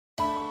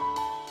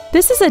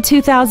This is a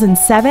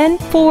 2007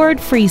 Ford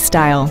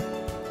Freestyle.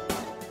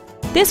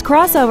 This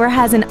crossover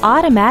has an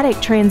automatic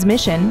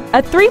transmission,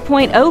 a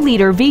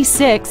 3.0-liter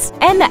V6,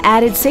 and the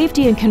added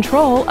safety and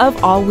control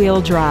of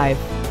all-wheel drive.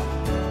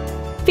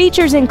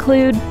 Features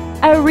include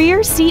a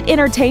rear seat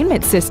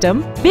entertainment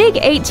system, big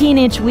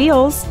 18-inch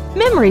wheels,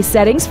 memory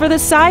settings for the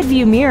side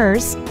view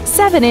mirrors,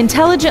 7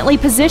 intelligently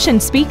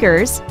positioned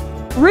speakers,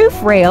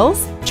 roof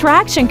rails,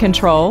 traction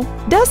control,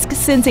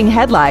 dusk-sensing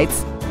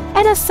headlights,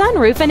 and a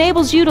sunroof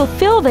enables you to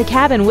fill the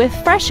cabin with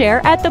fresh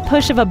air at the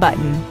push of a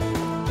button.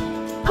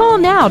 Call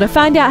now to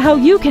find out how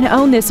you can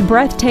own this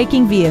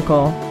breathtaking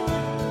vehicle.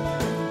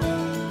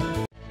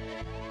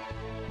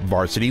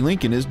 Varsity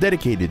Lincoln is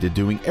dedicated to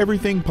doing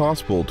everything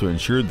possible to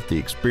ensure that the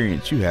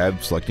experience you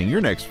have selecting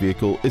your next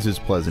vehicle is as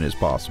pleasant as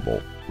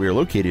possible. We are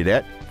located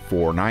at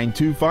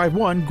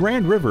 49251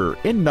 Grand River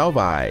in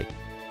Novi.